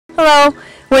Hello,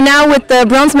 we're now with the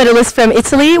bronze medalist from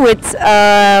Italy with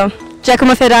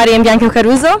Giacomo Ferrari and Bianca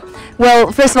Caruso.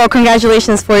 Well, first of all,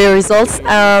 congratulations for your results.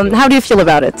 How do you feel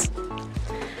about it?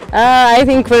 I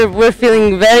think we're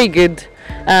feeling very good.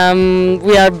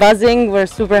 We are buzzing, we're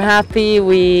super happy.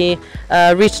 We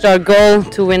reached our goal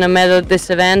to win a medal at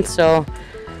this event, so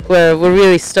we're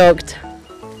really stoked.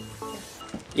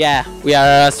 Yeah, we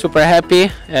are super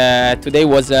happy. Today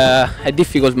was a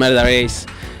difficult medal race.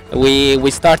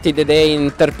 We started the day in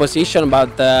third position,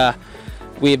 but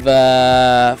with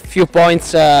a few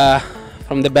points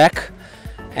from the back,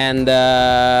 and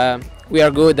we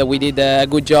are good. We did a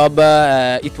good job.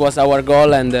 It was our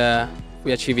goal, and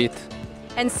we achieved it.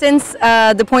 And since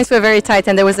the points were very tight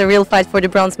and there was a real fight for the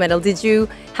bronze medal, did you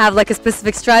have like a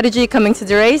specific strategy coming to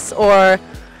the race, or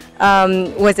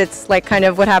was it like kind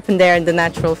of what happened there in the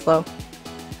natural flow?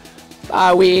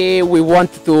 We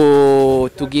want to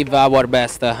give our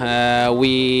best.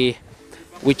 We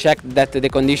checked that the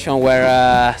conditions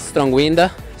were strong wind,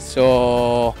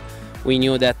 so we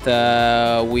knew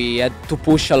that we had to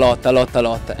push a lot.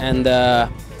 And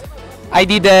I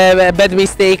did a bad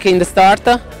mistake in the start,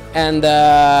 and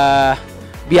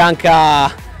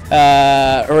Bianca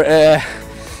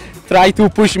tried to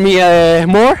push me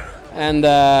more, and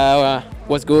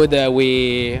was good.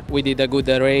 We did a good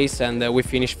race, and we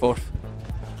finished fourth.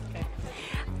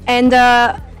 And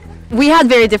we had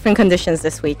very different conditions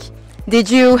this week. Did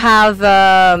you have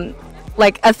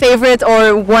like a favorite,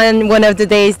 or one of the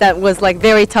days that was like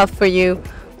very tough for you,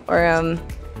 or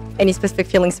any specific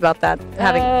feelings about that?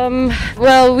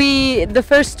 Well, the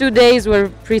first 2 days were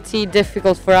pretty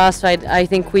difficult for us. I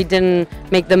think we didn't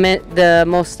make the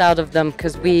most out of them,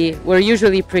 because we were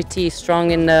usually pretty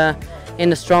strong in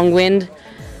the strong wind,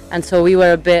 and so we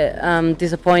were a bit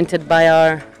disappointed by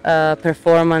our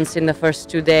performance in the first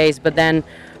 2 days. But then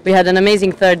we had an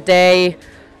amazing third day,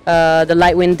 the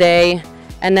light wind day,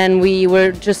 and then we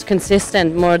were just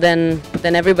consistent more than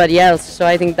everybody else. So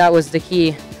I think that was the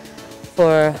key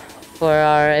for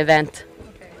our event.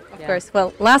 Of course.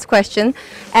 Well, last question.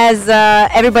 As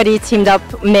everybody teamed up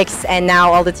mixed, and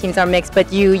now all the teams are mixed,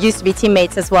 but you used to be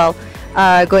teammates as well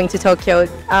going to Tokyo.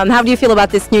 How do you feel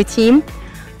about this new team?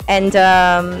 And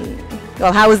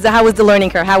well, how was the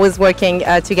learning curve? How was working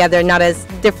together, not as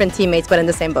different teammates, but in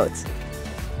the same boats?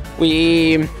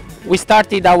 We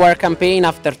started our campaign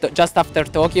just after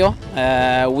Tokyo.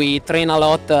 We train a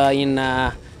lot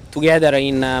together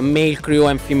in male crew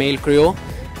and female crew.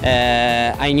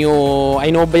 I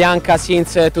know Bianca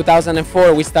since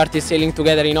 2004. We started sailing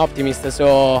together in Optimist,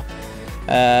 so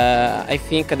I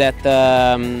think that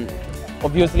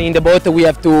obviously in the boat we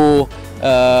have to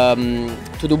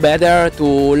do better, to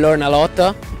learn a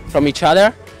lot from each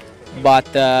other.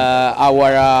 But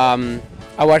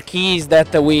our key is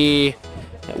that we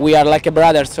are like a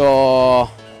brother, so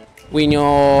we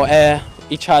know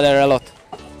each other a lot.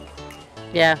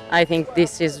 Yeah, I think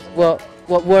this is what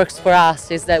works for us,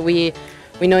 is that we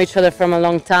know each other from a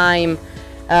long time.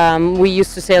 We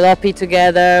used to sail OPI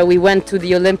together, we went to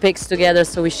the Olympics together,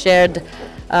 so we shared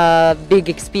big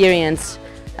experience.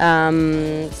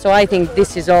 So I think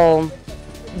this is all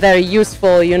very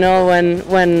useful, you know,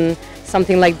 when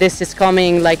something like this is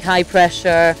coming, like high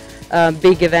pressure,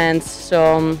 big events.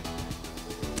 So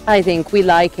I think we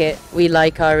like it. We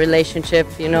like our relationship,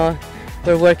 you know.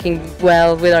 We're working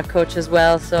well with our coach as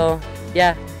well, so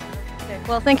yeah. Okay.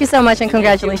 Well, thank you so much, and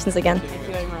congratulations again.